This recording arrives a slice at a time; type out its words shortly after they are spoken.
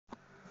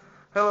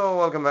Hello,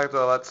 welcome back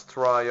to a Let's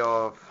Try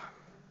of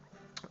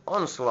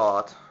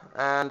Onslaught.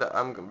 And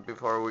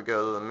before we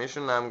go to the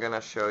mission, I'm gonna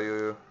show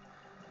you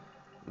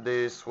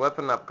these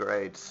weapon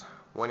upgrades.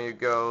 When you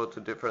go to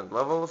different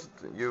levels,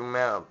 you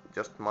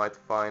might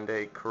find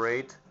a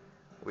crate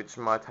which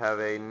might have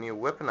a new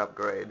weapon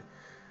upgrade.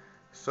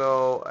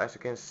 So, as you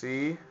can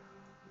see,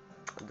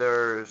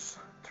 there's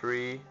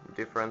 3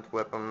 different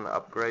weapon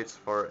upgrades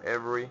for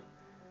every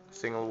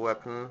single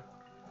weapon,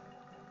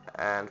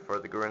 and for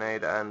the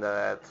grenade and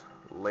that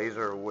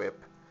laser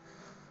whip.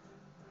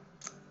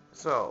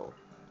 So,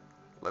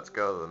 let's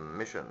go to the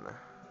mission.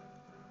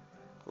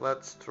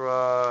 Let's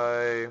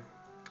try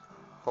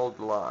hold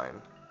the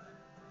line.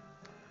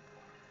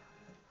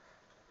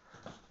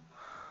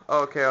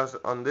 Okay,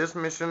 on this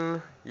mission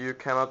you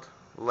cannot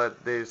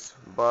let these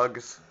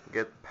bugs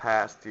get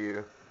past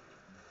you.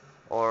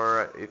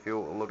 Or if you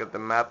look at the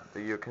map,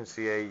 you can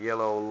see a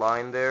yellow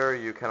line there.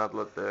 You cannot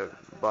let the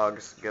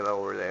bugs get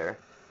over there.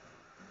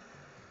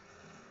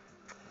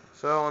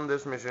 So on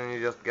this mission you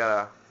just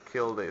gotta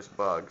kill these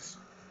bugs.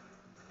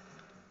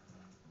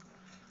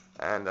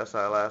 And as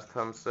I last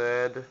time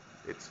said,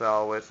 it's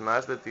always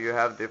nice that you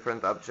have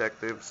different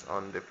objectives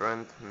on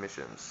different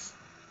missions.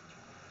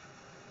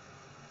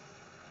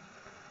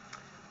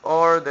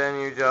 Or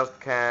then you just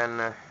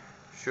can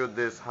shoot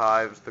these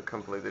hives to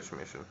complete this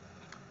mission.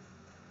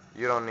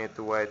 You don't need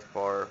to wait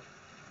for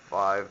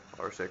 5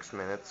 or 6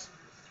 minutes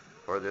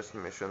for this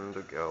mission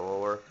to go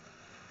over.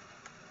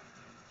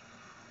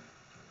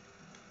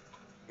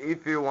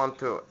 If you want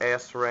to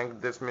S rank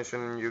this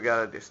mission, you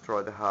gotta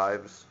destroy the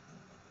hives.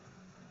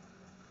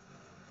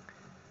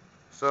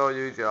 So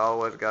you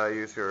always gotta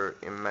use your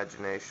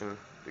imagination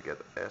to get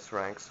S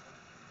ranks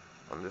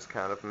on this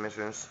kind of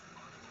missions.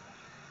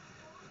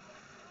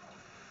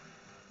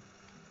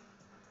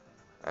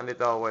 And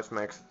it always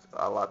makes it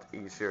a lot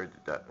easier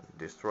to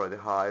destroy the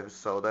hives,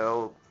 so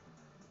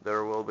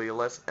there will be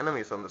less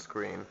enemies on the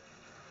screen.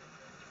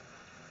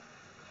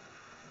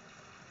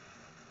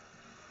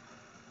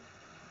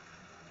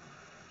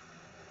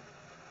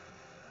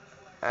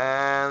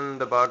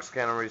 And the bugs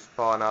can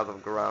respawn out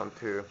of ground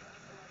too.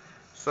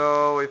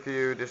 So if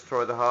you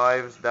destroy the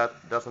hives, that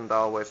doesn't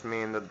always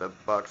mean that the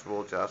bugs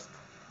will just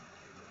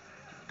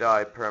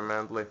die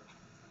permanently.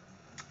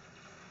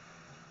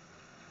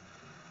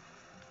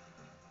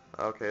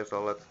 Okay,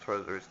 so let's try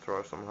to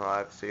destroy some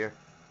hives here.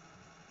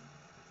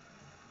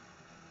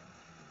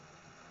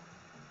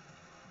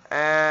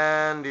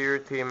 And your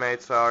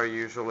teammates are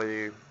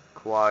usually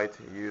quite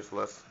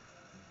useless,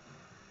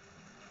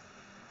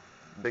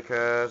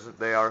 because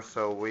they are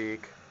so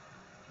weak.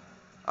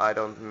 I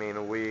don't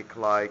mean weak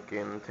like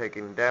in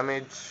taking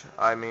damage,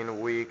 I mean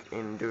weak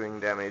in doing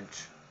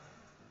damage.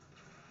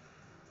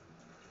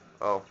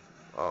 Oh,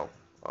 oh,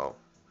 oh.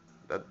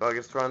 That bug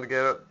is trying to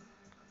get it.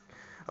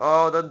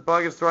 Oh, that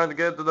bug is trying to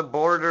get to the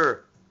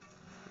border.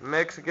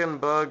 Mexican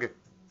bug.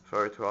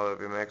 Sorry to all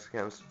of you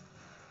Mexicans.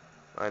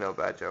 I know,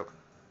 bad joke.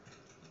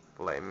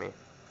 Blame me.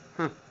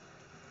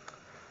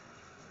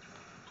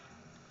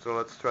 So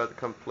let's try to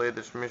complete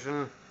this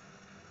mission.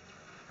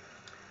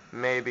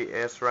 Maybe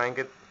S rank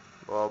it.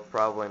 Well,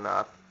 probably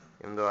not,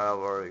 even though I've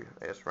already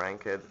S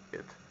ranked it.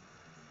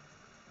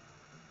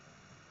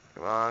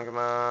 Come on, come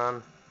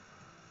on.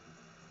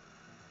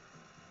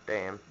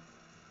 Damn.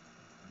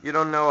 You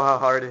don't know how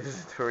hard it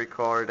is to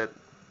record it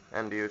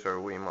and use our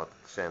Wiimote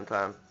at the same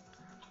time.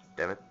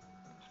 Damn it.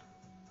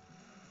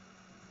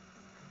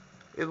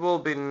 It will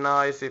be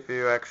nice if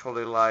you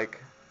actually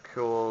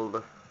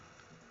could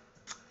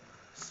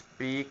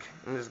speak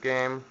in this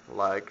game,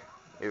 like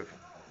if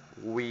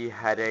we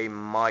had a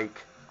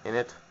mic in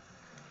it,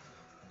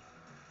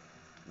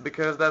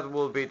 because that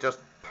will be just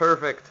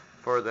perfect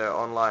for the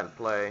online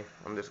play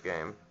on this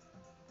game,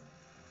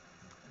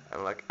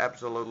 and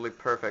absolutely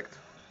perfect,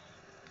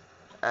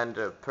 and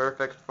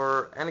perfect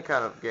for any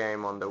kind of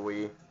game on the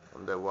Wii,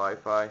 on the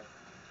Wi-Fi,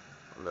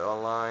 on the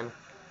online,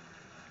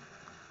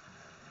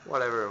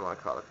 whatever you might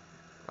call it.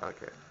 I don't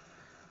care.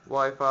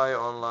 Wi-Fi,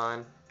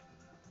 online,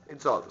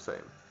 it's all the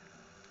same.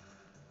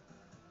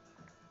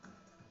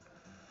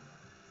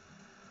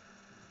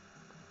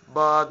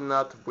 But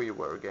not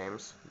wiiware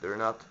games. They're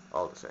not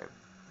all the same.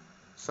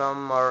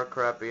 Some are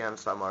crappy and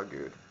some are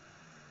good.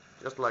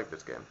 Just like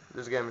this game.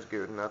 This game is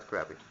good, not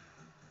crappy.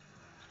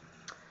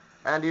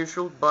 And you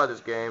should buy this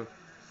game.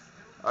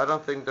 I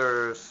don't think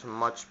there's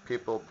much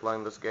people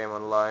playing this game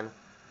online.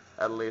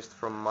 At least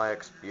from my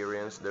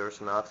experience, there's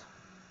not.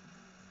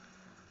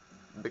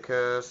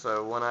 Because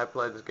when I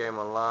play this game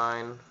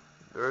online,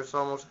 there's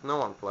almost no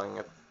one playing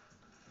it.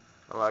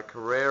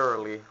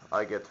 Rarely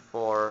I get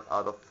 4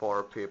 out of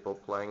 4 people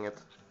playing it.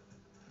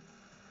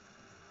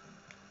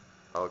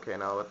 Okay,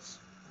 now let's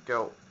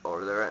go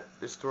over there and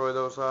destroy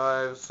those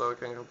hives so we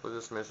can complete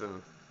this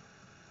mission.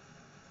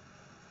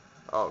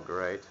 Oh,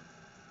 great.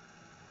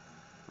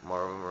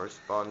 More of them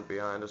respawn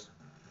behind us.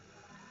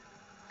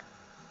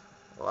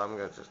 Well, I'm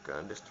just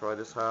gonna destroy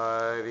this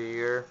hive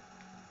here.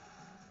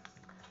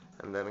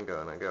 And then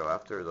gonna go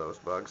after those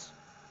bugs.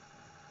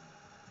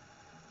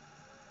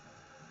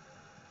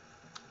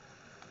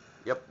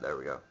 Yep, there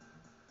we go.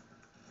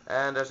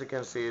 And as you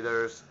can see,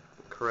 there's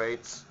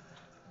crates.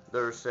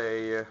 There's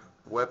a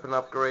weapon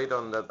upgrade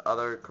on that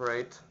other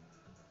crate.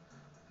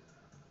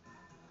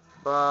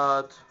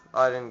 But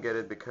I didn't get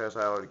it because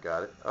I already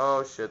got it.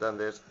 Oh shit, and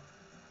these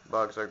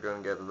bugs are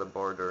gonna get to the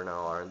border now,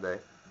 aren't they?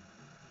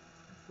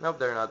 Nope,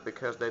 they're not,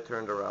 because they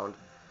turned around.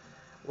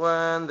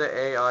 When the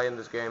AI in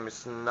this game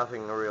is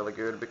nothing really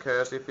good,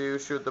 because if you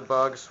shoot the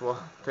bugs,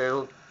 well,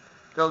 they'll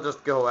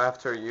just go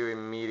after you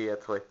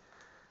immediately.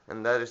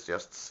 And that is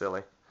just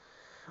silly.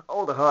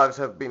 All the hives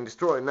have been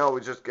destroyed, now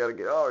we just gotta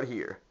get out of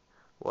here.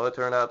 Well, it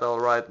turned out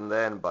alright in the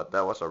end, but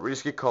that was a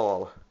risky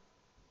call.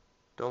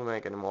 Don't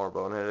make any more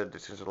boneheaded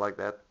decisions like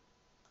that.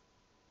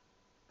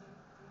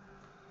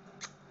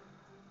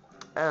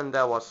 And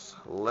that was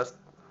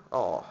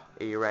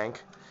E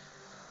rank.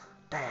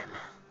 Damn.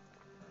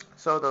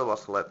 So that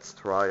was Let's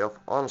Try of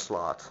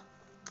Onslaught.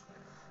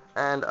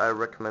 And I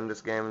recommend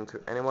this game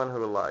to anyone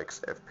who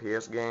likes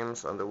FPS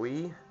games on the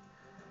Wii.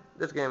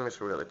 This game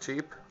is really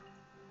cheap,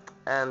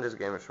 and this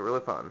game is really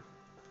fun.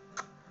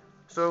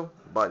 So,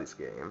 buy this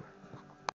game.